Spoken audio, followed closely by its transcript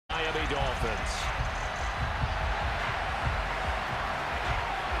Miami Dolphins.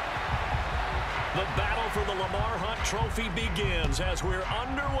 The battle for the Lamar Hunt Trophy begins as we're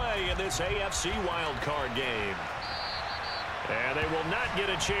underway in this AFC wildcard game. And they will not get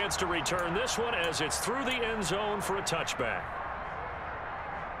a chance to return this one as it's through the end zone for a touchback.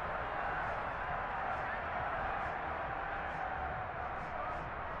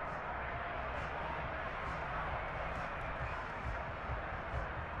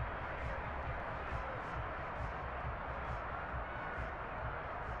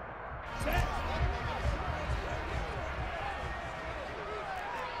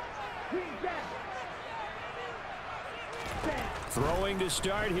 Throwing to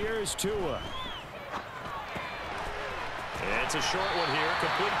start here is Tua. It's a short one here,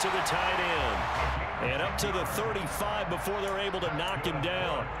 complete to the tight end. And up to the 35 before they're able to knock him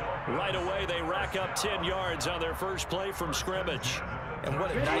down. Right away, they rack up 10 yards on their first play from scrimmage. And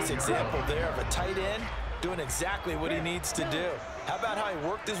what a nice example there of a tight end doing exactly what he needs to do. How about how he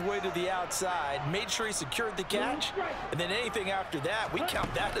worked his way to the outside, made sure he secured the catch, and then anything after that, we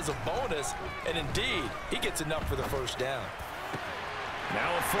count that as a bonus. And indeed, he gets enough for the first down.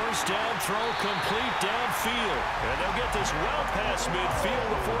 Now a first down throw complete downfield. And they'll get this well past midfield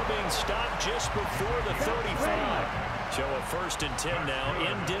before being stopped just before the 35. So a 1st and 10 now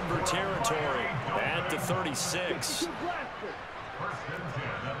in Denver territory at the 36.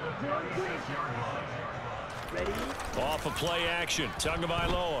 Off of play action,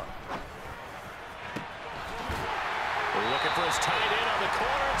 Tagovailoa. Looking for his tight end on the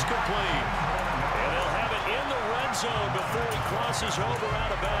corner. It's complete. And they'll have it in the red zone before he crosses over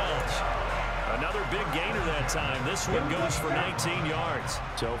out of bounds. Another big gainer that time. This one goes for 19 yards.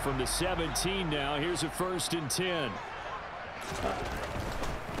 So from the 17 now, here's a 1st and 10.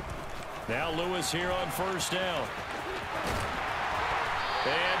 Now Lewis here on first down.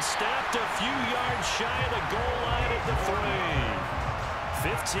 And snapped a few yards shy of the goal line at the 3.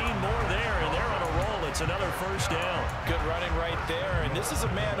 15 more there, and they're on a roll. It's another first down. Good running right there. And this is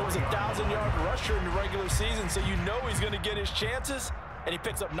a man who was a 1,000-yard rusher in the regular season, so you know he's going to get his chances, and he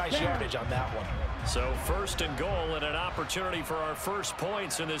picks up nice yardage on that one. So 1st and goal and an opportunity for our first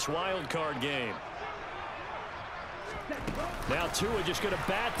points in this wild card game. Now Tua just going to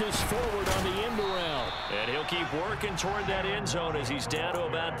bat this forward on the end around. And he'll keep working toward that end zone as he's down to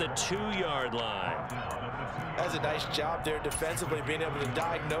about the 2-yard line. That's a nice job there defensively, being able to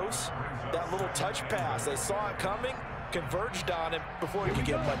diagnose that little touch pass. They saw it coming, converged on him before he could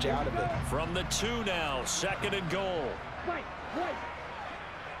get much out of it. From the 2 now, 2nd and goal.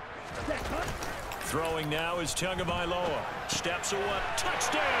 Throwing now is Tagovailoa. Steps away.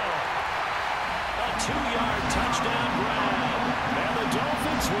 Touchdown! A 2-yard touchdown grab. And the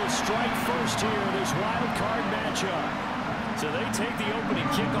Dolphins will strike first here in this wild card matchup. So they take the opening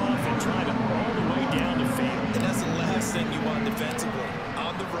kickoff and drive it all the way down the field. And that's the last thing you want defensively.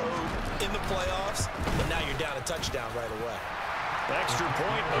 On the road, in the playoffs, but now you're down a touchdown right away. Extra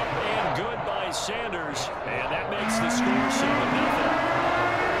point up and good by Sanders. And that makes the score 7-0.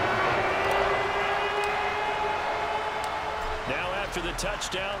 Now after the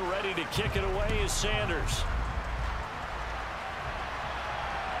touchdown, ready to kick it away is Sanders.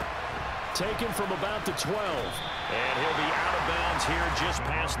 Taken from about the 12. And he'll be out of bounds here just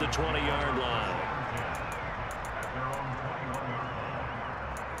past the 20-yard line.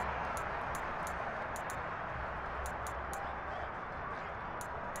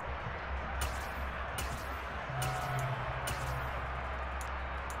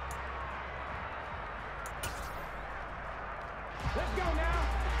 Let's go now.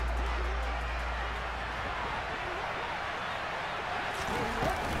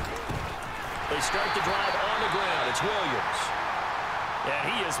 They start the drive on the ground. It's Williams. And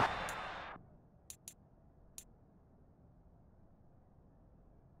he is...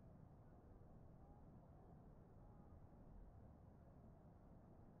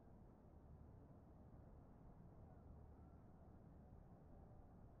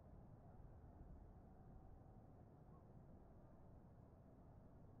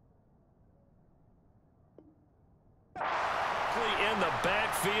 in the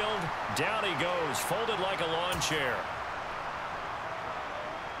backfield. Down he goes, folded like a lawn chair.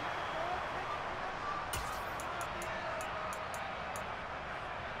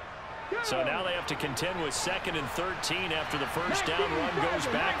 So now they have to contend with 2nd and 13 after the first down run goes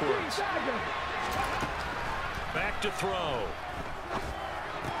backwards. Back to throw.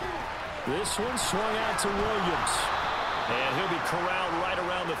 This one swung out to Williams. And he'll be corralled right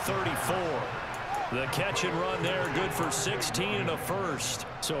around the 34. The catch and run there, good for 16 and a first.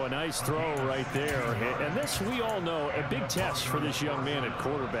 So a nice throw right there. And this, we all know, a big test for this young man at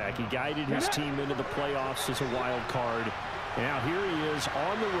quarterback. He guided his team into the playoffs as a wild card. Now here he is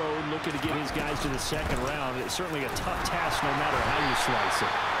on the road looking to get his guys to the second round. It's certainly a tough task no matter how you slice it.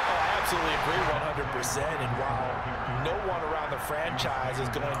 Oh, I absolutely agree 100%. And while no one around the franchise is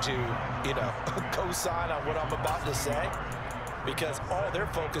going to, co-sign on what I'm about to say, because all they're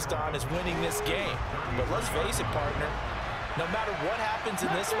focused on is winning this game. But let's face it, partner, no matter what happens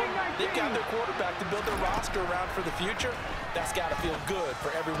in this one, they've got their quarterback to build their roster around for the future. That's got to feel good for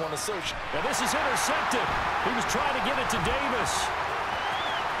everyone associated. Now this is intercepted. He was trying to get it to Davis.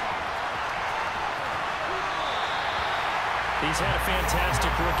 He's had a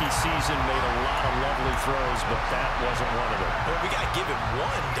fantastic rookie season, made a lot of lovely throws, but that wasn't one of them. Well, we got to give him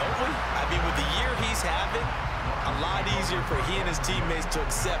one, don't we? I mean, with the year he's having, a lot easier for he and his teammates to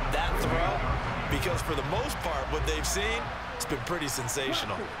accept that throw, because for the most part, what they've seen, it's been pretty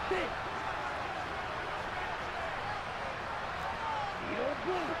sensational.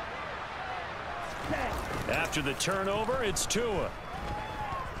 After the turnover, it's Tua.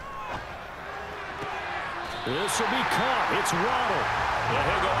 This will be caught. It's Waddle. And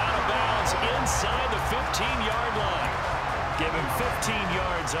he'll go out of bounds inside the 15-yard line. Give him 15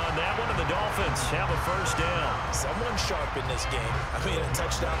 yards on that one, and the Dolphins have a first down. Someone sharp in this game. I mean, a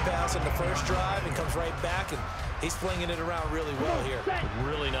touchdown pass in the first drive and comes right back, and he's flinging it around really well here.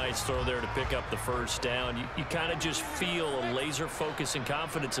 Really nice throw there to pick up the first down. You kind of just feel a laser focus and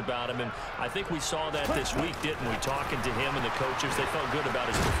confidence about him, and I think we saw that this week, didn't we? Talking to him and the coaches, they felt good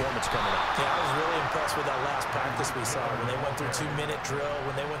about his performance coming up. Yeah, I was really impressed with that last practice we saw when they went through 2-minute drill,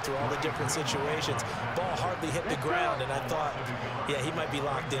 when they went through all the different situations. Ball hardly hit the ground, and I thought, yeah, he might be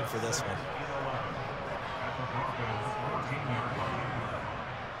locked in for this one.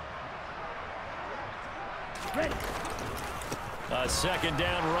 A second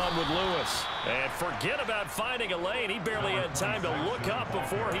down run with Lewis. And forget about finding a lane. He barely had time to look up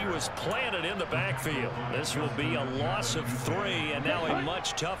before he was planted in the backfield. This will be a loss of 3, and now a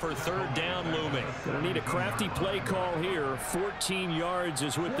much tougher third down looming. Gonna need a crafty play call here. 14 yards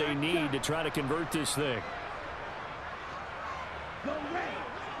is what they need to try to convert this thing.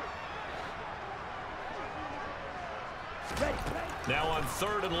 Now on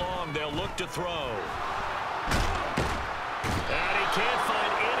 3rd and long, they'll look to throw. And he can't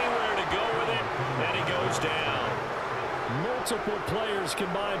find anywhere to go with it, and he goes down. Multiple players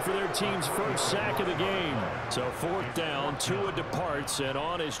combined for their team's first sack of the game. So 4th down, Tua departs, and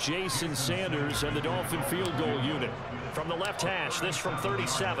on is Jason Sanders and the Dolphin field goal unit. From the left hash, this from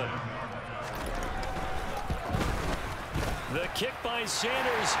 37. The kick by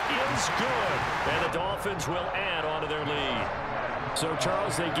Sanders is good, and the Dolphins will add on to their lead. So,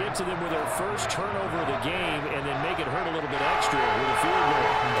 Charles, they get to them with their first turnover of the game and then make it hurt a little bit extra with a field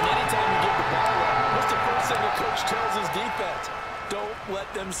goal. And anytime you get the ball up, what's the first thing the coach tells his defense? Don't let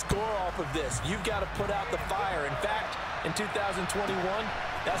them score off of this. You've got to put out the fire. In fact, in 2021,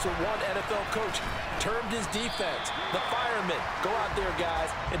 that's what one NFL coach termed his defense. The firemen. Go out there, guys,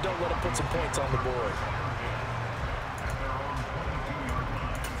 and don't let them put some points on the board.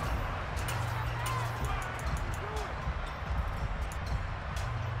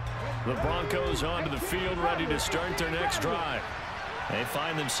 The Broncos onto the field, ready to start their next drive. They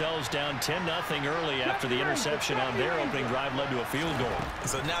find themselves down 10-0 early after the interception on their opening drive led to a field goal.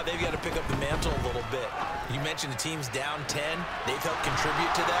 So now they've got to pick up the mantle a little bit. You mentioned the team's down 10. They've helped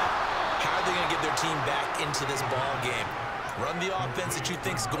contribute to that. How are they going to get their team back into this ball game? Run the offense that you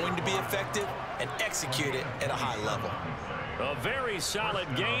think is going to be effective and execute it at a high level. A very solid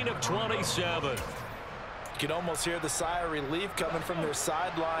gain of 27. You can almost hear the sigh of relief coming from their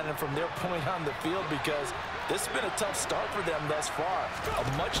sideline and from their point on the field, because this has been a tough start for them thus far.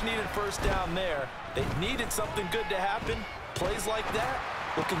 A much-needed first down there. They needed something good to happen. Plays like that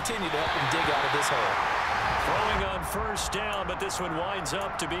will continue to help them dig out of this hole. Throwing on first down, but this one winds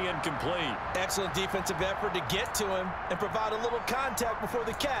up to be incomplete. Excellent defensive effort to get to him and provide a little contact before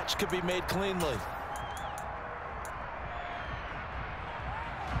the catch could be made cleanly.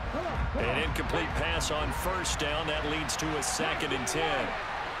 An incomplete pass on first down. That leads to a 2nd and 10.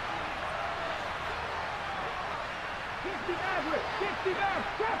 50 average, 50 back,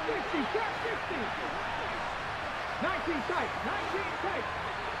 trap 50, trap 50. 19 tight, 19 tight.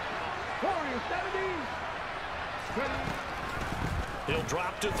 Warriors 70. He'll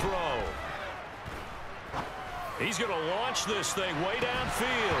drop to throw. He's going to launch this thing way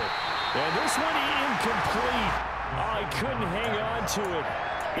downfield. And this one incomplete. I couldn't hang on to it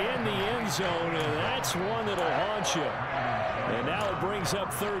in the end zone, and that's one that'll haunt you. And now it brings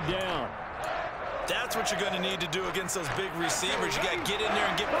up 3rd down. That's what you're going to need to do against those big receivers. You got to get in there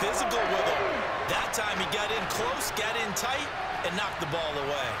and get physical with them. That time he got in close, got in tight, and knocked the ball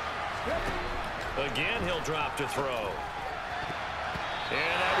away. Again, he'll drop to throw.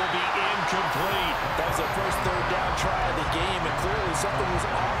 And that will be incomplete. That was their first third down try of the game, and clearly something was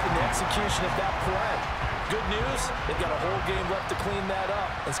off in the execution of that play. Good news, they've got a whole game left to clean that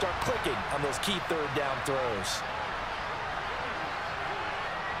up and start clicking on those key third down throws.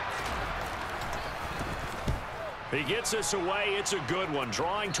 He gets us away. It's a good one.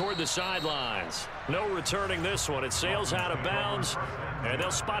 Drawing toward the sidelines. No returning this one. It sails out of bounds, and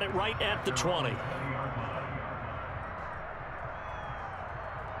they'll spot it right at the 20.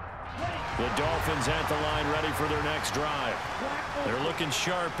 The Dolphins at the line ready for their next drive. They're looking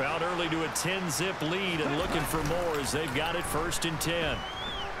sharp, out early to a 10-zip lead and looking for more as they've got it 1st and 10.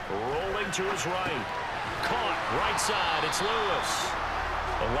 Rolling to his right. Caught right side. It's Lewis.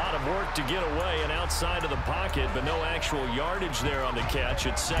 A lot of work to get away and outside of the pocket, but no actual yardage there on the catch.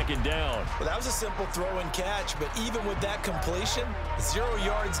 It's 2nd down. Well, that was a simple throw and catch, but even with that completion, 0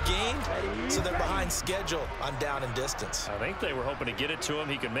 yards gained, so they're behind schedule on down and distance. I think they were hoping to get it to him.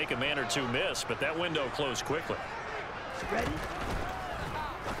 He could make a man or two miss, but that window closed quickly. Ready?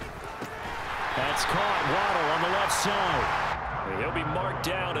 That's caught. Waddle on the left side. He'll be marked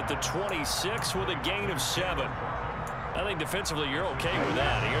down at the 26 with a gain of 7. I think defensively you're okay with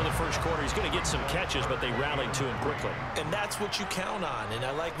that. Here in the first quarter, he's going to get some catches, but they rallied to him quickly. And that's what you count on, and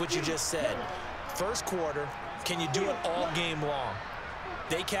I like what you just said. First quarter, can you do it all game long?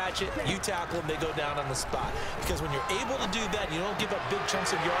 They catch it, you tackle them, they go down on the spot. Because when you're able to do that, you don't give up big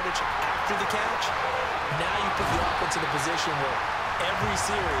chunks of yardage after the catch, now you put the offense in a position where every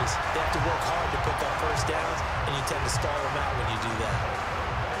series they have to work hard to pick up first downs, and you tend to stall them out when you do that.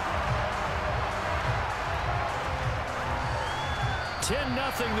 10-0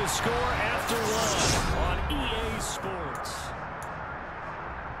 to score after 1 on EA Sports.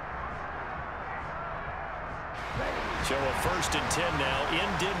 So a 1st and 10 now in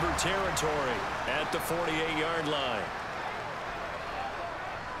Denver territory at the 48-yard line.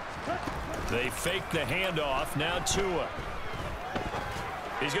 They fake the handoff. Now Tua.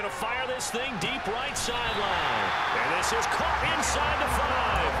 He's going to fire this thing deep right sideline. And this is caught inside the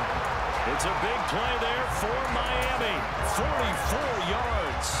 5. It's a big play there for Miami. 44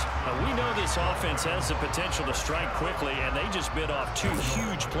 yards. Now, we know this offense has the potential to strike quickly, and they just bit off 2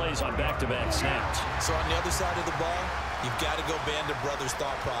 huge plays on back-to-back snaps. So on the other side of the ball, you've got to go Band of Brothers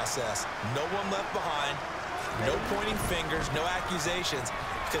thought process. No one left behind, no pointing fingers, no accusations,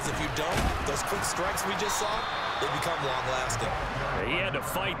 because if you don't, those quick strikes we just saw, they become long-lasting. He had to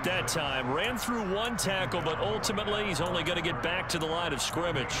fight that time. Ran through 1 tackle, but ultimately he's only going to get back to the line of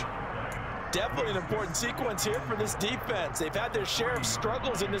scrimmage. Definitely an important sequence here for this defense. They've had their share of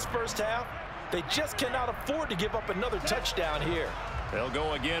struggles in this first half. They just cannot afford to give up another touchdown here. They'll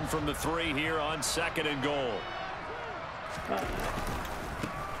go again from the 3 here on 2nd and goal.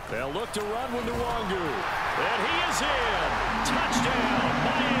 They'll look to run with Nwangu. And he is in. Touchdown,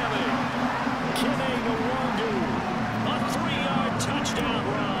 Miami. Kene Nwangu. A 3-yard touchdown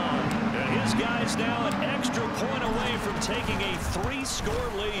run. And his guy's now an extra point away from taking a 3-score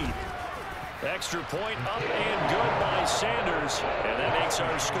lead. Extra point up and good by Sanders. And that makes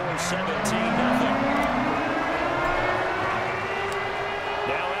our score 17-0.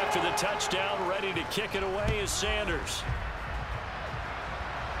 Now after the touchdown, ready to kick it away is Sanders.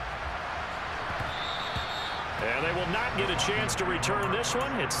 And they will not get a chance to return this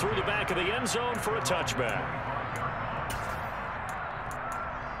one. It's through the back of the end zone for a touchback.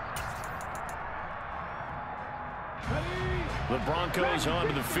 The Broncos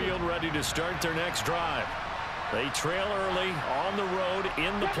onto the field, ready to start their next drive. They trail early on the road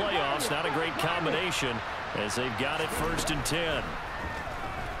in the playoffs. Not a great combination as they've got it 1st and 10.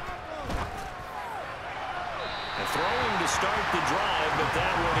 Throwing to start the drive, but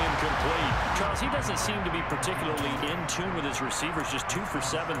that went incomplete. Charles, he doesn't seem to be particularly in tune with his receivers, just 2 for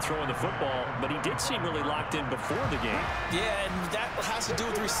 7 throwing the football, but he did seem really locked in before the game. Yeah, and that has to do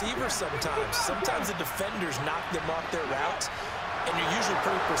with receivers sometimes. Sometimes the defenders knock them off their routes, and you're usually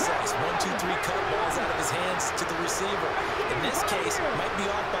pretty precise. 1, 2, 3, cut balls out of his hands to the receiver. In this case, might be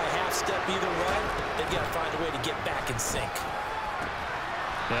off by a half step either way. They've got to find a way to get back in sync.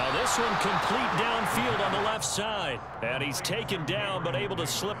 Now this one complete downfield on the left side. And he's taken down but able to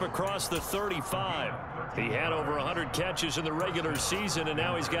slip across the 35. He had over 100 catches in the regular season, and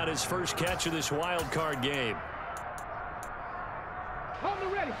now he's got his first catch of this wild card game.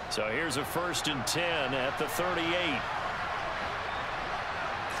 So here's a 1st and 10 at the 38.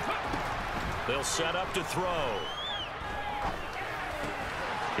 They'll set up to throw.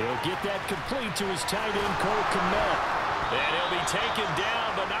 He'll get that complete to his tight end, Cole Kmet. And he'll be taken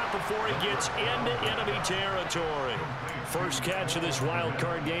down, but not before he gets into enemy territory. First catch of this wild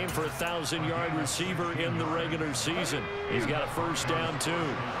card game for a 1,000-yard receiver in the regular season. He's got a first down, too.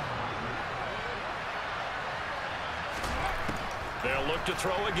 They'll look to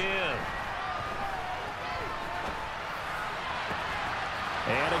throw again.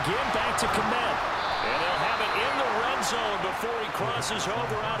 And again, back to Kmet. And they'll have it in the red zone before he crosses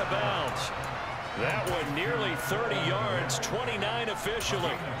over out of bounds. That one nearly 30 yards, 29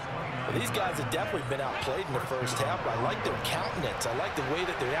 officially. Well, these guys have definitely been outplayed in the first half, but I like their countenance. I like the way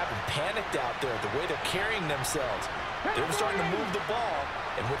that they haven't panicked out there, the way they're carrying themselves. They're starting to move the ball,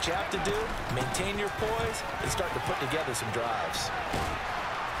 and what you have to do, maintain your poise and start to put together some drives.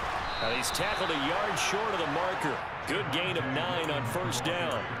 Now he's tackled a yard short of the marker. Good gain of 9 on first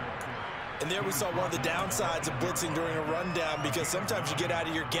down. And there we saw one of the downsides of blitzing during a rundown, because sometimes you get out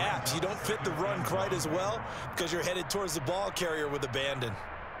of your gaps. You don't fit the run quite as well because you're headed towards the ball carrier with abandon.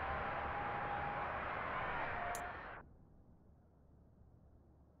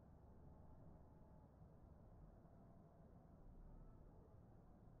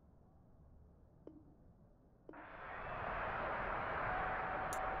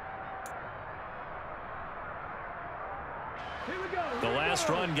 The last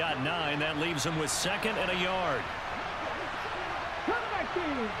run got 9. That leaves him with 2nd and a yard.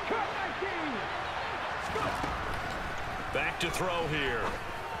 Back to throw here.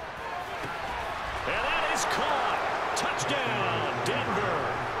 And that is caught. Touchdown, Denver.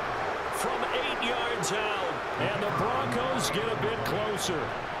 From 8 yards out. And the Broncos get a bit closer.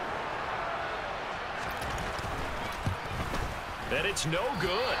 And it's no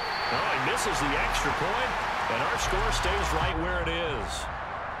good. Oh, he misses the extra point. And our score stays right where it is.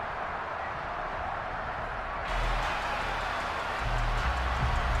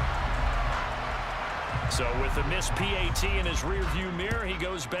 So with the missed PAT in his rearview mirror, he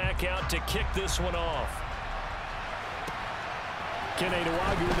goes back out to kick this one off.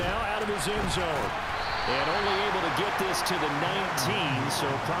 Keneduagu now out of his end zone. And only able to get this to the 19, so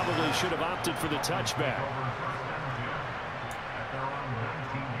probably should have opted for the touchback.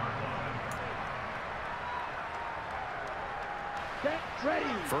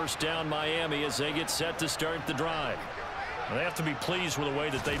 First down Miami as they get set to start the drive. Well, they have to be pleased with the way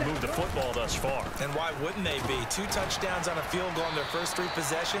that they moved the football thus far. And why wouldn't they be? 2 touchdowns on a field goal in their first 3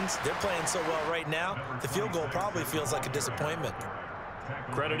 possessions. They're playing so well right now, the field goal probably feels like a disappointment.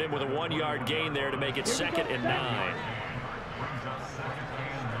 Credit him with a 1-yard gain there to make it 2nd and 9.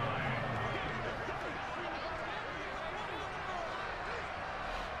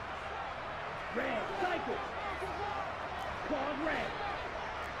 Red, cycle. Claws red.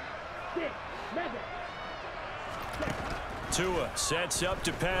 6, mega. Tua sets up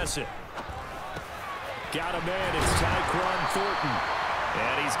to pass it. Got a man, it's Tyquan Thornton.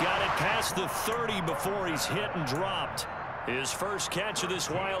 And he's got it past the 30 before he's hit and dropped. His first catch of this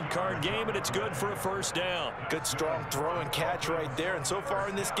wild card game, and it's good for a first down. Good strong throw and catch right there. And so far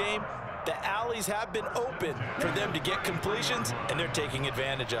in this game, the alleys have been open for them to get completions, and they're taking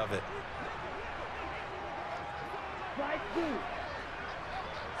advantage of it.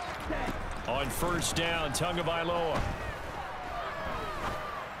 On first down, Tagovailoa.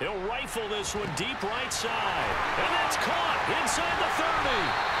 He'll rifle this one deep right side. And that's caught inside the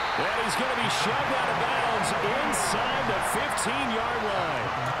 30. And he's going to be shoved out of bounds inside the 15-yard line.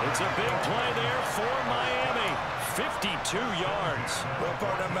 It's a big play there for Miami. 52 yards. Well,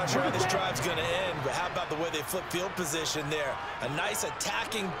 partner, I'm not sure how this drive's going to end, but how about the way they flip field position there? A nice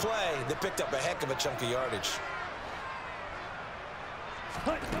attacking play that picked up a heck of a chunk of yardage.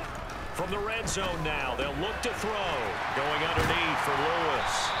 From the red zone now, they'll look to throw. Going underneath for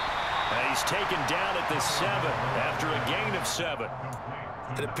Lewis. And he's taken down at the 7 after a gain of 7.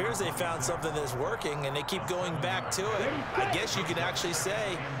 It appears they found something that's working, and they keep going back to it. I guess you could actually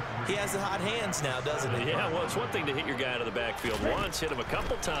say he has the hot hands now, doesn't he? Yeah, well, it's one thing to hit your guy out of the backfield once, hit him a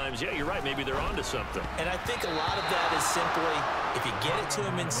couple times. Yeah, you're right. Maybe they're onto something. And I think a lot of that is simply, if you get it to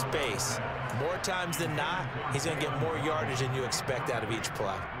him in space, more times than not, he's going to get more yardage than you expect out of each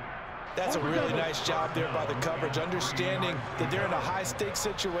play. That's a really nice job there by the coverage, understanding that they're in a high-stakes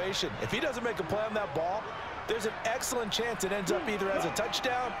situation. If he doesn't make a play on that ball, there's an excellent chance it ends up either as a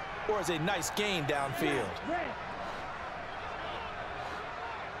touchdown or as a nice gain downfield.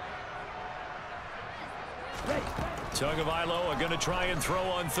 Tagovailoa going to try and throw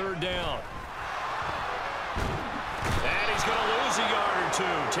on third down. And he's going to lose a yard or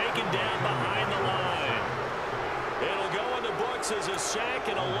two, taken down behind the line. It'll go in the books as a sack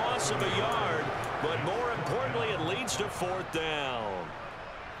and a loss of a yard, but more importantly, it leads to fourth down.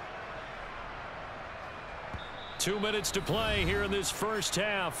 2 minutes to play here in this first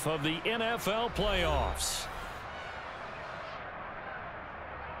half of the NFL playoffs.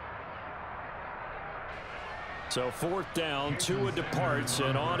 So 4th down, Tua departs,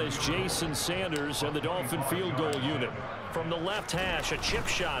 and on is Jason Sanders and the Dolphin field goal unit. From the left hash, a chip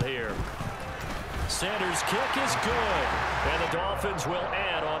shot here. Sanders' kick is good, and the Dolphins will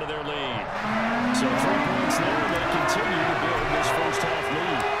add on to their lead. So 3 points there, and they continue to build this first half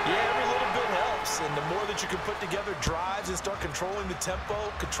lead. Yeah, every little bit helps, and the more that you can put together drives and start controlling the tempo,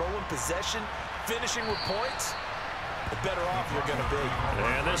 controlling possession, finishing with points, the better off you're going to be.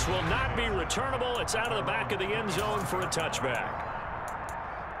 And this will not be returnable. It's out of the back of the end zone for a touchback.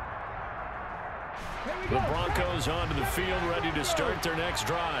 The Broncos onto the field, ready to start their next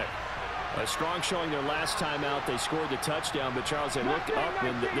drive. A strong showing their last time out. They scored the touchdown, but Charles, they look up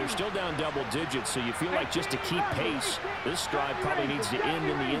and they're still down double digits, so you feel like just to keep pace, this drive probably needs to end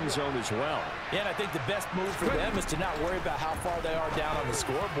in the end zone as well. Yeah, and I think the best move for them is to not worry about how far they are down on the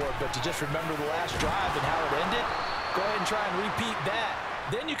scoreboard, but to just remember the last drive and how it ended. Go ahead and try and repeat that.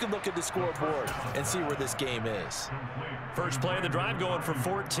 Then you can look at the scoreboard and see where this game is. First play of the drive going for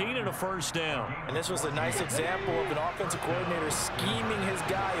 14 and a first down. And this was a nice example of an offensive coordinator scheming his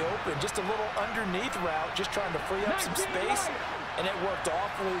guy open. Just a little underneath route, just trying to free up some space. And it worked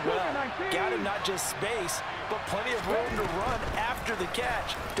awfully well. Got him not just space, but plenty of room to run after the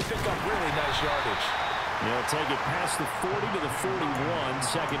catch to pick up really nice yardage. They'll take it past the 40 to the 41,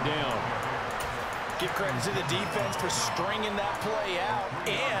 second down. Give credit to the defense for stringing that play out,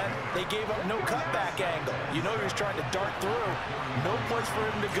 and they gave up no cutback angle. You know he was trying to dart through. No place for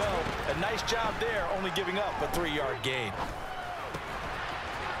him to go. A nice job there, only giving up a 3-yard gain.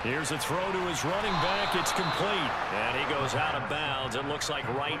 Here's a throw to his running back. It's complete. And he goes out of bounds. It looks like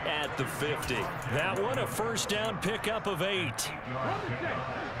right at the 50. That one a first down pickup of 8.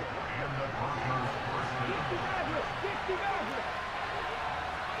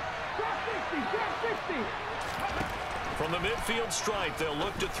 From the midfield stripe, they'll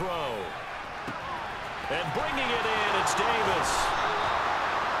look to throw. And bringing it in, it's Davis.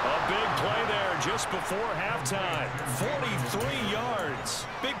 A big play there just before halftime. 43 yards.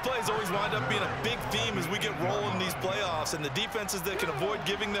 Big plays always wind up being a big theme as we get rolling in these playoffs, and the defenses that can avoid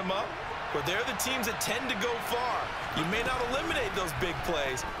giving them up, but they're the teams that tend to go far. You may not eliminate those big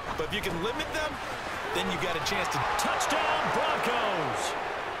plays, but if you can limit them, then you got a chance to touchdown Broncos.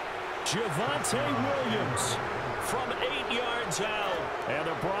 Javonte Williams from 8 yards out. And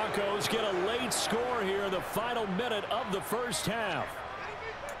the Broncos get a late score here in the final minute of the first half.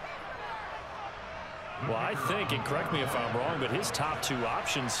 Well, I think, and correct me if I'm wrong, but his top 2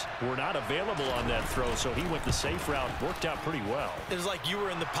 options were not available on that throw, so he went the safe route. Worked out pretty well. It was like you were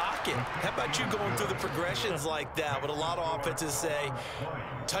in the pocket. How about you going through the progressions like that? What a lot of offenses say,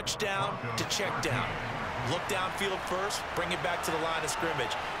 touchdown to check down. Look downfield first, bring it back to the line of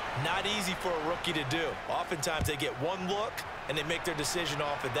scrimmage. Not easy for a rookie to do. Oftentimes they get one look and they make their decision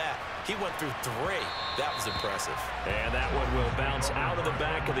off of that. He went through 3. That was impressive. And that one will bounce out of the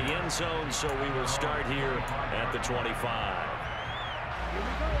back of the end zone, so we will start here at the 25.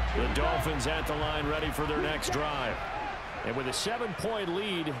 The Dolphins at the line, ready for their next drive. And with a 7-point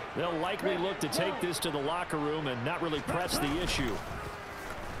lead, they'll likely look to take this to the locker room and not really press the issue.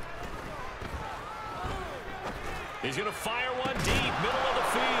 He's going to fire one deep, middle of the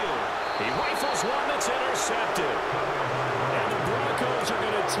field. He rifles one that's intercepted. And the Broncos are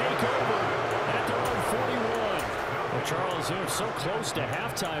going to take over at their own 41. Well, Charles, they're so close to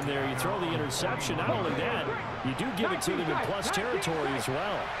halftime there. You throw the interception. Not only that, you do give it to them in plus territory as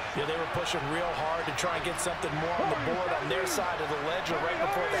well. Yeah, they were pushing real hard to try and get something more on the board on their side of the ledger right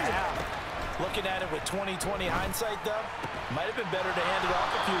before the half. Looking at it with 20/20 hindsight, though, might have been better to hand it off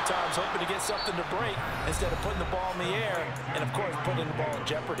a few times, hoping to get something to break instead of putting the ball in the air and, of course, putting the ball in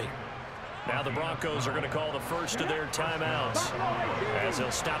jeopardy. Now the Broncos are going to call the first of their timeouts as they'll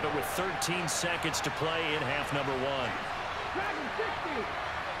stop it with 13 seconds to play in half number 1.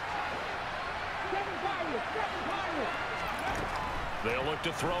 They'll look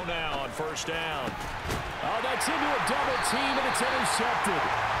to throw now on first down. Oh, that's into a double team, and it's intercepted.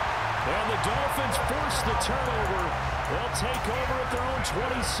 And the Dolphins force the turnover. They'll take over at their own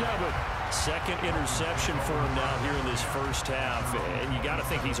 27. Second interception for him now here in this first half. And you got to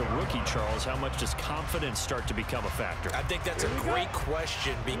think he's a rookie, Charles. How much does confidence start to become a factor? I think that's a great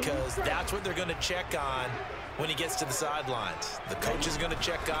question because that's what they're going to check on when he gets to the sidelines. The coach is going to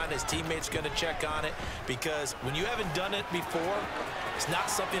check on it. His teammates going to check on it because when you haven't done it before, it's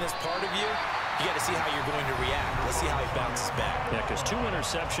not something that's part of you. You got to see how you're going to react. Let's see how he bounces back. Yeah, because 2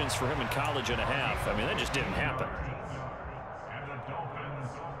 interceptions for him in college and a half. I mean, that just didn't happen.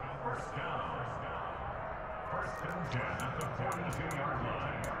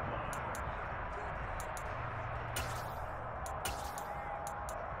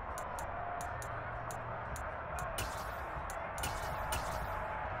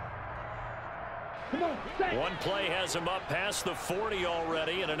 Come on, set. One play has him up past the 40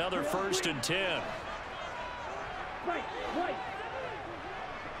 already, and another 1st and 10. Right.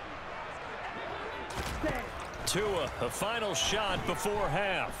 Set. Tua, a final shot before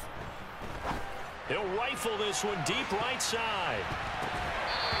half. He'll rifle this one deep right side.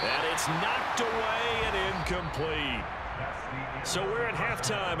 And it's knocked away and incomplete. So we're at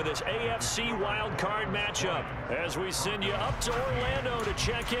halftime of this AFC wildcard matchup as we send you up to Orlando to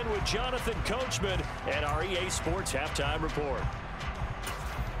check in with Jonathan Coachman at our EA Sports Halftime Report.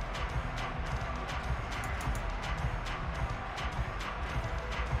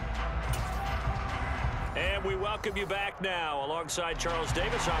 And we welcome you back now. Alongside Charles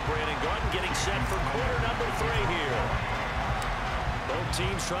Davis, I'm Brandon Garden, getting set for quarter number 3 here. Both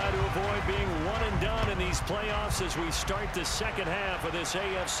teams try to avoid being one and done in these playoffs as we start the second half of this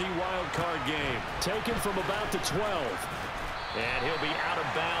AFC wildcard game. Taken from about the 12. And he'll be out of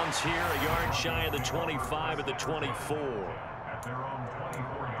bounds here, a yard shy of the 25 at the 24. At their own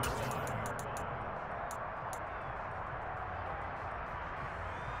 24-yard line.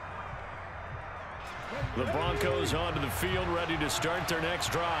 The Broncos onto the field, ready to start their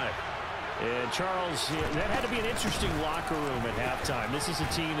next drive. And Charles, that had to be an interesting locker room at halftime. This is a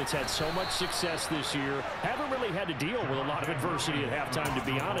team that's had so much success this year. Haven't really had to deal with a lot of adversity at halftime, to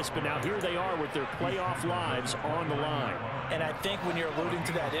be honest. But now here they are with their playoff lives on the line. And I think when you're alluding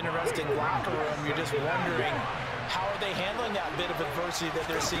to that interesting locker room, you're just wondering how are they handling that bit of adversity that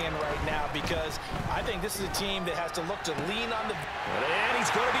they're seeing right now, because I think this is a team that has to look to lean on the... And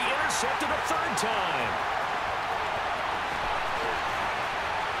he's going to be intercepted a 3rd time.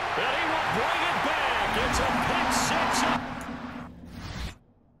 And he will bring it back. It's a pick 6.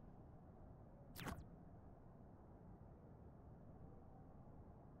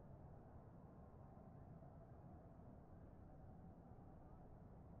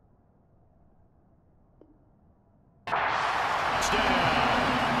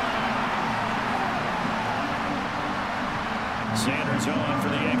 Sanders on for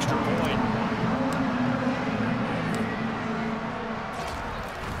the extra point.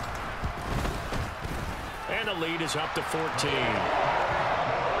 And the lead is up to 14.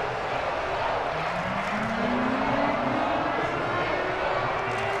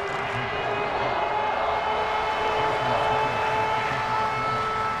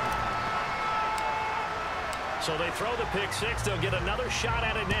 So they throw the pick 6. They'll get another shot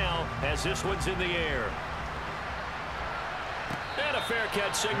at it now as this one's in the air. And a fair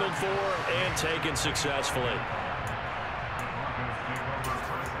catch signaled for and taken successfully.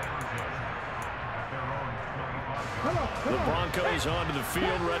 The Broncos onto the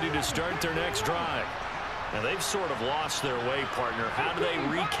field, ready to start their next drive. Now, they've sort of lost their way, partner. How do they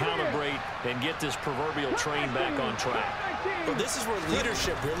recalibrate and get this proverbial train back on track? Well, this is where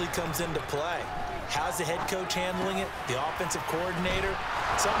leadership really comes into play. How's the head coach handling it? The offensive coordinator?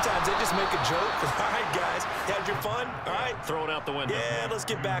 Sometimes they just make a joke. All right, guys, had your fun? All right. Throw it out the window. Yeah, let's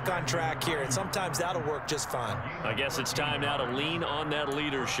get back on track here. And sometimes that'll work just fine. I guess it's time now to lean on that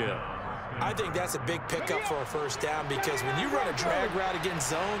leadership. I think that's a big pickup for a 1st down, because when you run a drag route against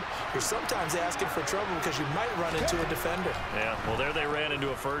zone, you're sometimes asking for trouble because you might run into a defender. Yeah, well, there they ran into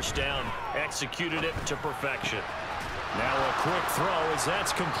a 1st down, executed it to perfection. Now a quick throw as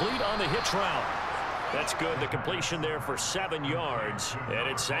that's complete on the hitch route. That's good. The completion there for 7 yards, and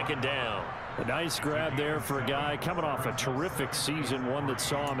it's 2nd down. A nice grab there for a guy coming off a terrific season, one that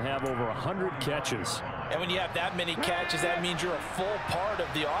saw him have over 100 catches. And when you have that many catches, that means you're a full part of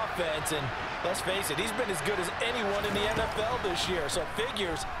the offense. And let's face it, he's been as good as anyone in the NFL this year. So it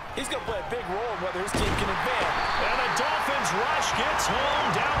figures he's going to play a big role in whether his team can advance. And the Dolphins rush gets home.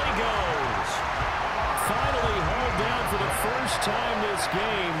 Down he goes. Finally hauled down for the 1st time this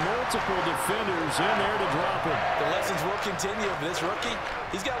game. Multiple defenders in there to drop him. The lessons will continue. This rookie,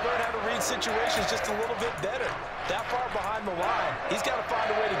 he's got to learn how to read situations just a little bit better. That far behind the line, he's got to find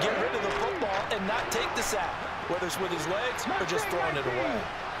a way to get rid of the football and not take the sack, whether it's with his legs or just throwing it away.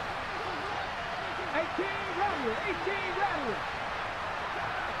 18 Rattler.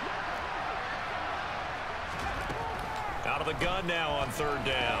 Out of the gun now on 3rd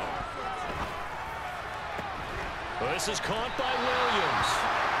down. Well, this is caught by Williams.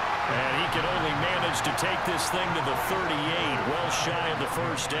 And he can only manage to take this thing to the 38, well shy of the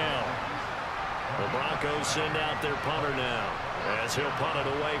 1st down. The Broncos send out their punter now as he'll punt it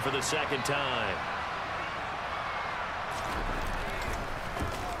away for the 2nd time.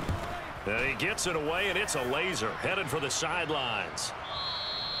 And he gets it away, and it's a laser headed for the sidelines.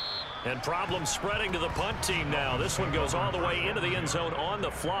 And problems spreading to the punt team now. This one goes all the way into the end zone on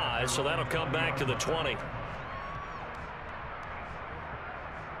the fly, so that'll come back to the 20.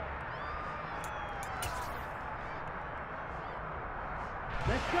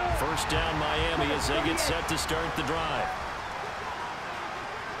 first down Miami as they get set to start the drive.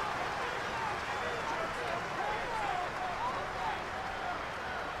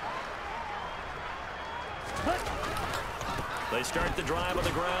 They start the drive on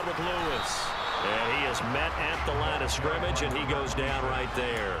the ground with Lewis. And he is met at the line of scrimmage, and he goes down right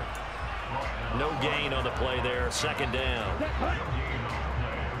there. No gain on the play there. Second down.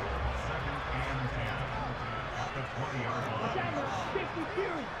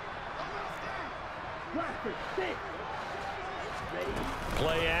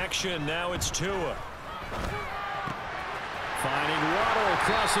 Play action. Now it's Tua. Finding Waddle,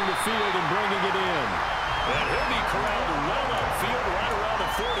 crossing the field and bringing it in. And he'll be corralled well upfield right around the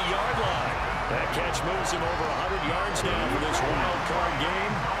 40-yard line. That catch moves him over 100 yards now for this wild card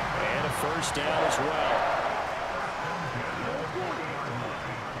game. And a first down as well.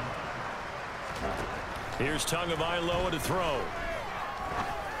 Here's Tagovailoa to throw.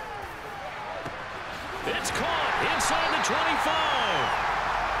 It's caught inside the 25.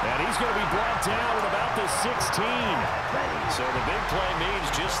 And he's going to be brought down at about the 16. So the big play means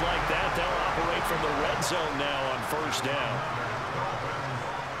just like that, they'll operate from the red zone now on first down.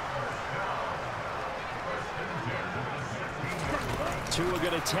 Tua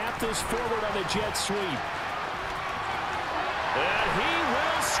going to tap this forward on the jet sweep. And he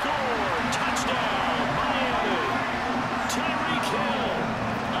will score. Touchdown, Miami. Tyreek Hill,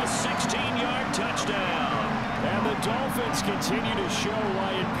 a 16-yard touchdown. And the Dolphins continue to show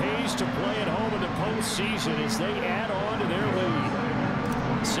why it pays to play at home in the postseason as they add on to their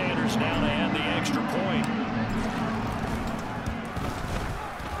lead. Sanders now to add the extra point.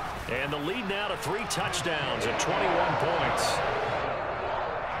 And the lead now to 3 touchdowns at 21 points.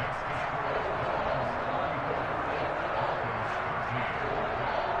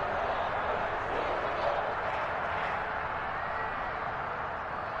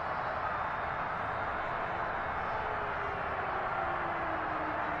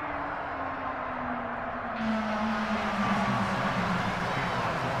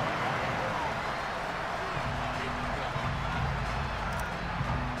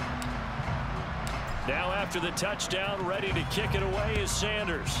 Now after the touchdown, ready to kick it away is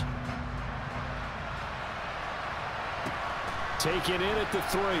Sanders. Taken in at the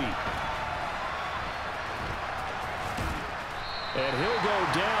 3. And he'll go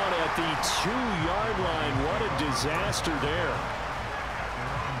down at the 2-yard line. What a disaster there.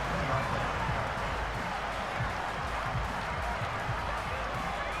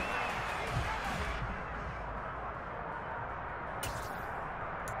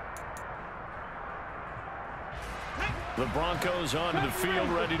 The Broncos onto the field,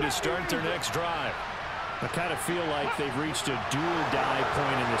 ready to start their next drive. I kind of feel like they've reached a do-or-die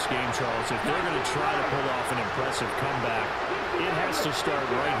point in this game, Charles. If they're going to try to pull off an impressive comeback, it has to start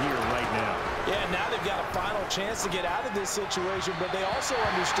right here, right now. Yeah, now they've got a final chance to get out of this situation, but they also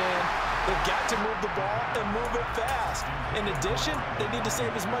understand they've got to move the ball and move it fast. In addition, they need to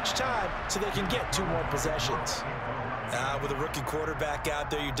save as much time so they can get 2 more possessions. With a rookie quarterback out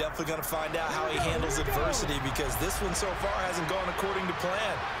there, you're definitely going to find out how he handles adversity, because this one so far hasn't gone according to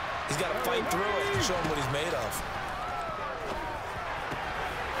plan. He's got to fight through it and show him what he's made of.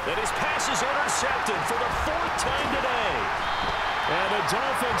 And his pass is intercepted for the 4th time today. And the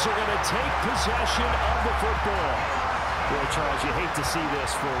Dolphins are going to take possession of the football. Boy, Charles, you hate to see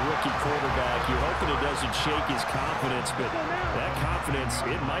this for a rookie quarterback. You're hoping it doesn't shake his confidence, but that confidence,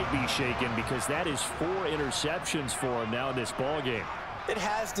 it might be shaken because that is 4 interceptions for him now in this ballgame. It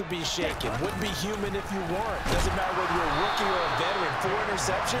has to be shaken. Wouldn't be human if you weren't. Doesn't matter whether you're a rookie or a veteran. 4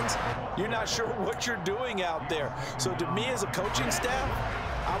 interceptions, you're not sure what you're doing out there. So to me as a coaching staff,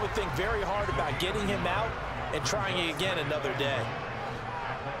 I would think very hard about getting him out and trying it again another day.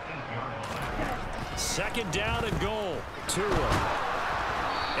 2nd down and goal. Tua.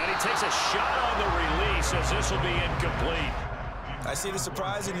 And he takes a shot on the release as this will be incomplete. I see the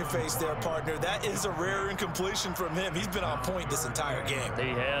surprise in your face there, partner. That is a rare incompletion from him. He's been on point this entire game.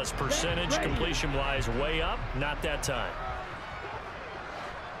 He has percentage completion-wise way up. Not that time.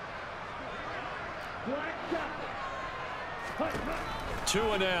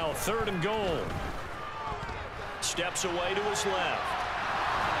 Tua now, 3rd and goal. Steps away to his left.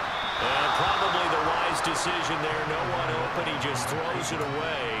 And probably the wise decision there. No one open. He just throws it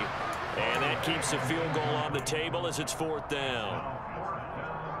away. And that keeps the field goal on the table as it's 4th down.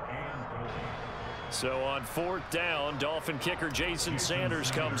 So on 4th down, Dolphin kicker Jason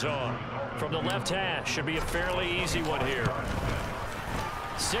Sanders comes on. From the left hash, should be a fairly easy one here.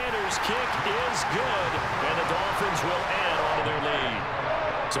 Sanders' kick is good, and the Dolphins will add on to their lead.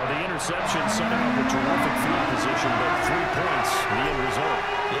 So the interception setting up a terrific field position, but 3 points, the end result.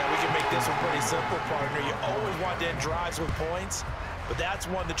 Yeah, we can make this one pretty simple, partner. You always want to end drives with points, but that's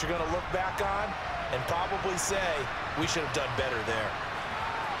one that you're going to look back on and probably say, we should have done better there.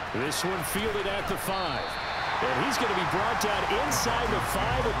 This one fielded at the 5. And he's going to be brought down inside the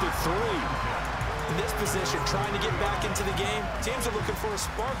 5 at the 3. In this position, trying to get back into the game, teams are looking for a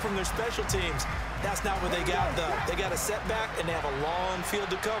spark from their special teams. That's not what they got, though. They got a setback, and they have a long field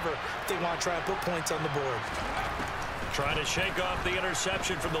to cover if they want to try and put points on the board. Trying to shake off the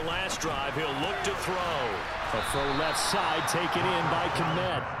interception from the last drive. He'll look to throw. A throw left side taken in by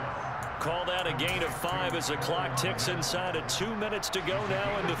Kmet. Called out a gain of 5 as the clock ticks inside of 2 minutes to go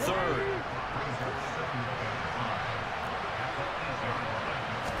now in the third.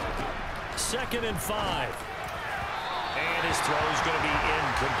 Second and 5. And his throw is going to be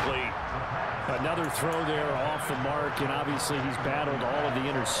incomplete. Another throw there off the mark, and obviously he's battled all of the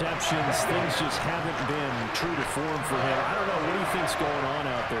interceptions. Things just haven't been true to form for him. I don't know, what do you think's going on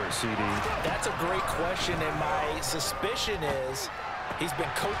out there, CD? That's a great question, and my suspicion is he's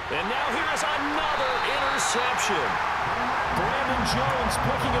been coached. And now here's another interception. Brandon Jones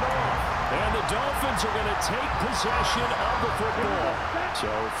picking it off. And the Dolphins are going to take possession of the football.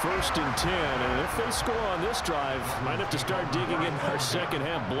 So 1st and 10, and if they score on this drive, might have to start digging in our second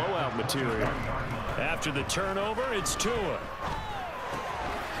half blowout material. After the turnover, it's Tua.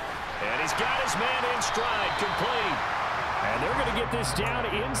 And he's got his man in stride, complete. And they're going to get this down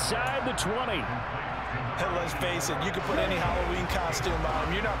inside the 20. And let's face it, you can put any Halloween costume on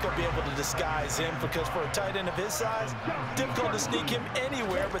him. You're not going to be able to disguise him because for a tight end of his size, difficult to sneak him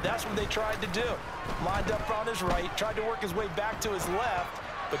anywhere, but that's what they tried to do. Lined up on his right, tried to work his way back to his left,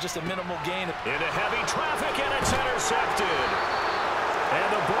 but just a minimal gain. Into heavy traffic, and it's intercepted. And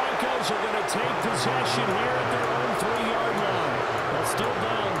the Broncos are going to take possession here at their own 3-yard line. Well, still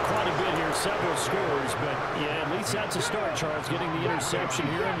down quite a bit here, several scores, but yeah, at least that's a start, Charles, getting the interception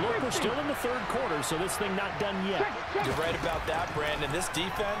here. And look, we're still in the third quarter, so this thing not done yet. You're right about that, Brandon. This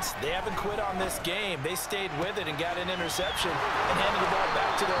defense, they haven't quit on this game. They stayed with it and got an interception and handed the ball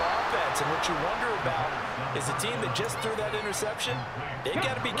back to their offense. And what you wonder about is the team that just threw that interception, they've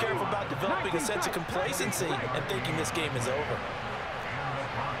got to be careful about developing a sense of complacency and thinking this game is over.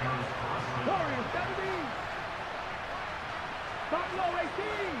 Warriors 17. Buffalo 18.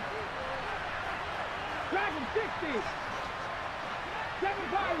 Dragon 60. 7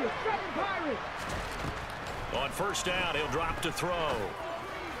 Pirates. 7 Pirates. On first down, he'll drop to throw.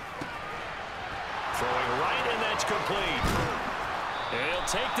 Throwing right, and that's complete. And he'll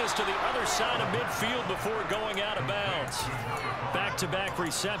take this to the other side of midfield before going out of bounds. Back-to-back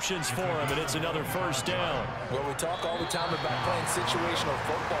receptions for him, and it's another first down. Well, we talk all the time about playing situational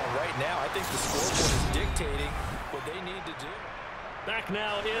football. Right now, I think the scoreboard is dictating what they need to do. Back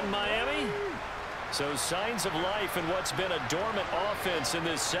now in Miami. So signs of life in what's been a dormant offense in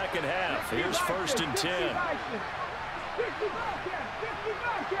this second half. Here's 1st and 10. 50 Bobcats. 50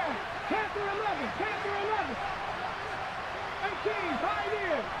 Bobcats. Panther 11. Panther 11. 18.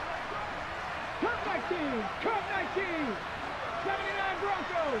 Pioneer. Cub 19. Cub 19. 79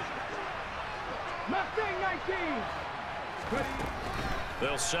 Broncos. Mustang 19.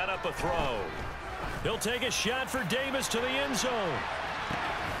 They'll set up a throw. He'll take a shot for Davis to the end zone.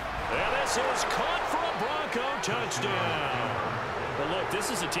 And this is caught for a Bronco touchdown. But look,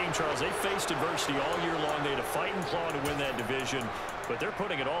 this is a team, Charles, they faced adversity all year long. They had to fight and claw to win that division, but they're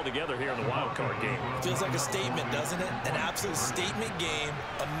putting it all together here in the wild card game. Feels like a statement, doesn't it? An absolute statement game,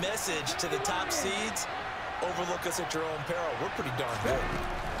 a message to the top seeds. Overlook us at your own peril. We're pretty darn good.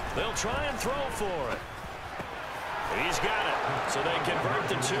 They'll try and throw for it. He's got it. So they convert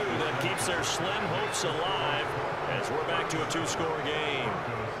the 2. That keeps their slim hopes alive as we're back to a 2-score game.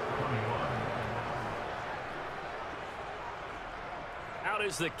 Out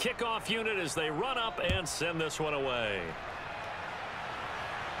is the kickoff unit as they run up and send this one away.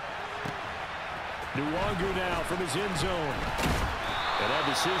 Nwangu now from his end zone. And that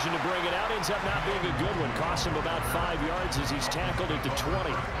decision to bring it out ends up not being a good one. Costs him about 5 yards as he's tackled at the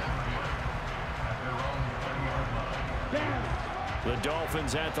 20. The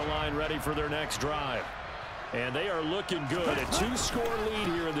Dolphins at the line ready for their next drive. And they are looking good. A 2-score lead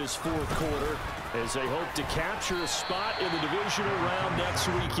here in this fourth quarter as they hope to capture a spot in the divisional round next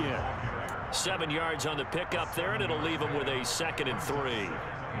weekend. 7 yards on the pickup there, and it'll leave them with a 2nd and 3.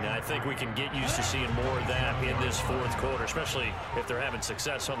 Now, I think we can get used to seeing more of that in this fourth quarter, especially if they're having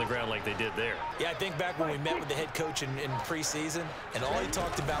success on the ground like they did there. Yeah, I think back when we met with the head coach in preseason, and all he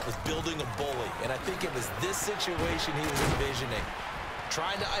talked about was building a bully. And I think it was this situation he was envisioning.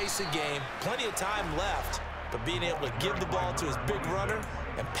 Trying to ice a game, plenty of time left, but being able to give the ball to his big runner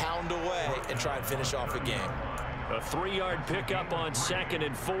and pound away and try and finish off a game. A 3-yard pickup on 2nd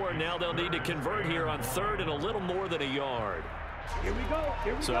and 4. Now they'll need to convert here on 3rd and a little more than a yard. Here we go.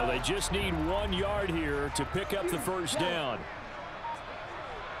 Here we So go. they just need 1 yard here to pick up the first down.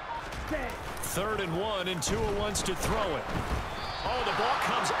 3rd and 1, and Tua wants to throw it. Oh, the ball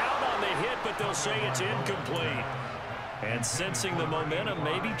comes out on the hit, but they'll say it's incomplete. And sensing the momentum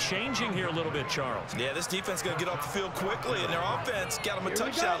maybe changing here a little bit, Charles. Yeah, this defense is going to get off the field quickly, and their offense got them a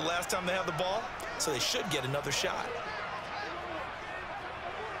touchdown last time they had the ball, so they should get another shot.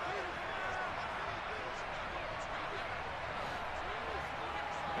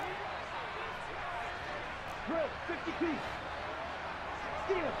 Drill, 52.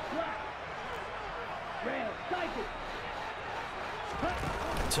 Steal, block. Red, cycle.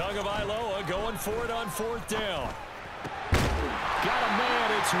 Tagovailoa going for it on 4th down. Got a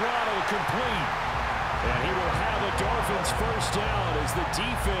man, it's Waddle, complete. And he will have a Dolphins first down as the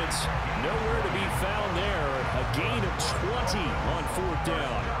defense nowhere to be found there. A gain of 20 on 4th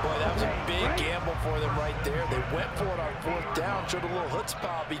down. Boy, that was a big gamble for them right there. They went for it on 4th down, showed a little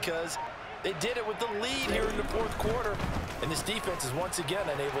chutzpah because they did it with the lead here in the 4th quarter. And this defense is once again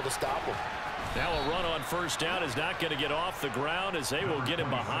unable to stop them. Now a run on 1st down is not going to get off the ground as they will get him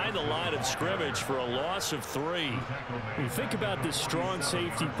behind the line of scrimmage for a loss of 3. You think about this strong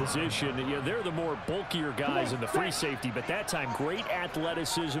safety position. You know, they're the more bulkier guys in the free safety, but that time great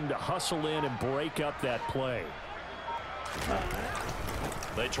athleticism to hustle in and break up that play.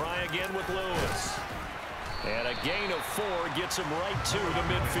 They try again with Lewis. And a gain of 4 gets him right to the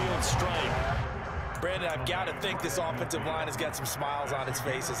midfield stripe. Brandon, I've got to think this offensive line has got some smiles on its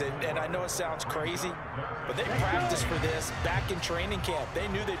faces. And I know it sounds crazy, but they practiced for this back in training camp. They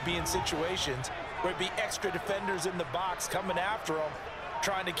knew they'd be in situations where it'd be extra defenders in the box coming after them,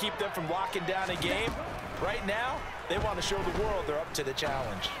 trying to keep them from locking down a game. Right now, they want to show the world they're up to the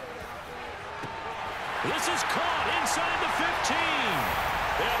challenge. This is caught inside the 15.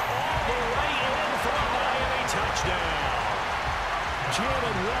 And all the way in for a Miami touchdown.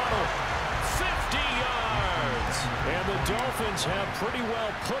 Jalen Waddle. 50 yards. And the Dolphins have pretty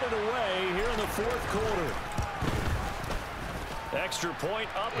well put it away here in the 4th quarter. Extra point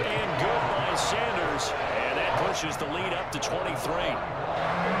up and good by Sanders. And that pushes the lead up to 23.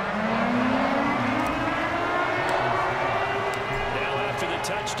 Now after the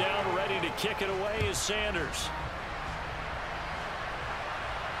touchdown, ready to kick it away is Sanders.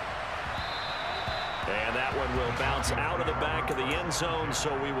 And that one will bounce out of the back of the end zone,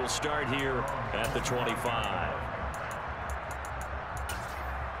 so we will start here at the 25.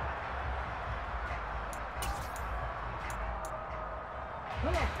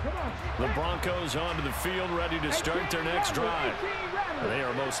 The Broncos onto the field, ready to start their next drive. They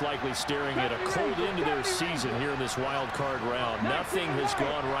are most likely staring at a cold end to their season here in this wild card round. Nothing has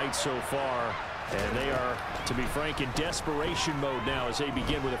gone right so far, and they are, to be frank, in desperation mode now as they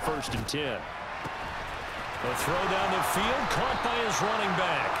begin with a 1st and 10. A throw down the field, caught by his running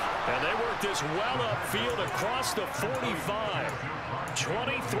back. And they work this well upfield across the 45.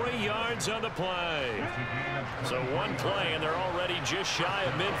 23 yards on the play. So one play, and they're already just shy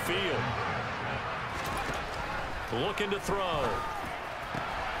of midfield. Looking to throw.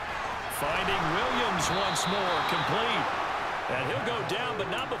 Finding Williams once more, complete. And he'll go down, but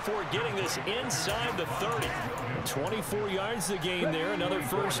not before getting this inside the 30. 24 yards the gain there, another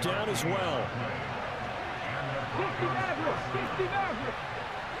 1st down as well. 60 Maverick, 60 Maverick.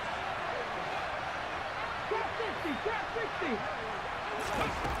 Trap 60, trap 60.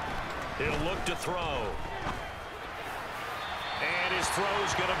 He'll look to throw. And his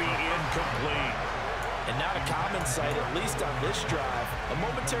throw's going to be incomplete. And not a common sight, at least on this drive. A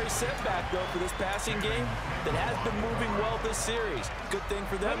momentary setback, though, for this passing game that has been moving well this series. Good thing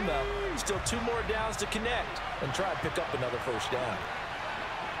for them, though. Still 2 more downs to connect and try and pick up another 1st down.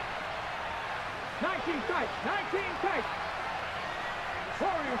 19 tight, 19 tight.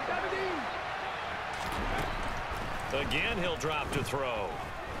 Warrior 70. Again, he'll drop to throw.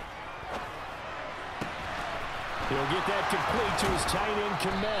 He'll get that complete to his tight end,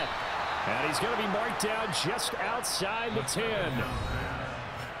 Kmet. And he's going to be marked down just outside the 10.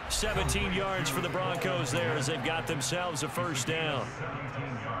 17 yards for the Broncos there as they've got themselves a 1st down.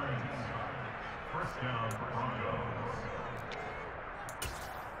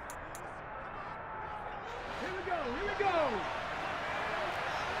 Here we go, here we go.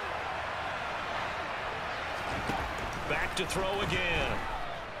 Back to throw again.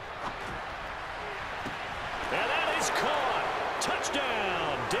 And that is caught.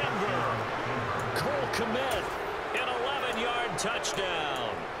 Touchdown, Denver. Cole Kmet, an 11-yard touchdown.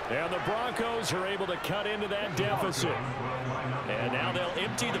 And the Broncos are able to cut into that deficit. And now they'll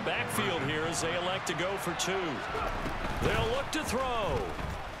empty the backfield here as they elect to go for 2. They'll look to throw.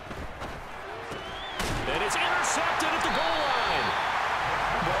 And it's intercepted at the goal line.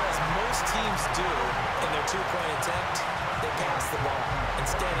 Well, as most teams do in their 2-point attempt, they pass the ball.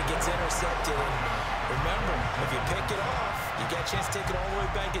 Instead, it gets intercepted. And remember, if you pick it off, you got a chance to take it all the way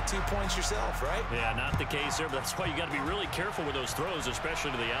back, get 2 points yourself, right? Yeah, not the case there, but that's why you got to be really careful with those throws,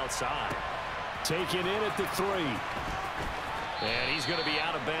 especially to the outside. Taken in at the 3. And he's going to be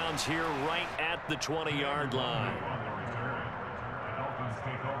out of bounds here right at the 20-yard line.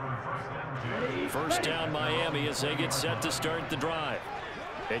 First down Miami as they get set to start the drive.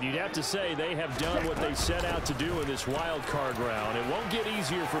 And you'd have to say they have done what they set out to do in this wild card round. It won't get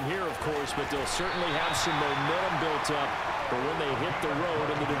easier from here, of course, but they'll certainly have some momentum built up for when they hit the road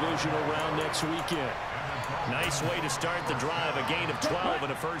in the divisional round next weekend. Nice way to start the drive, a gain of 12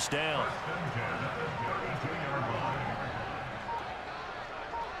 and a first down.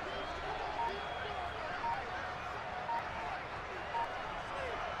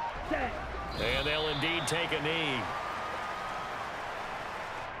 And they'll indeed take a knee.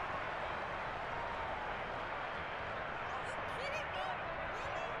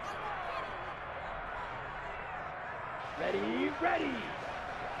 Ready.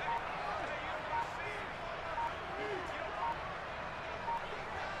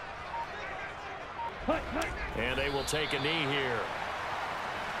 And they will take a knee here.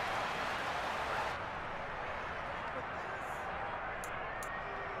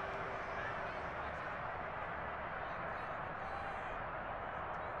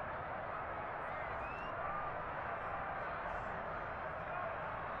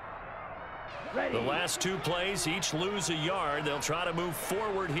 The last 2 plays, each lose a yard. They'll try to move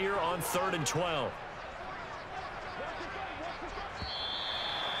forward here on 3rd and 12.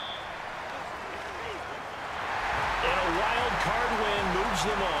 And a wild card win moves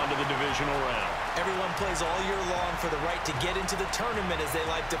them on to the divisional round. Everyone plays all year long for the right to get into the tournament, as they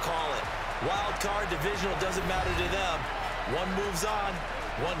like to call it. Wild card, divisional, doesn't matter to them. One moves on,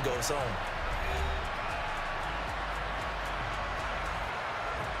 one goes home.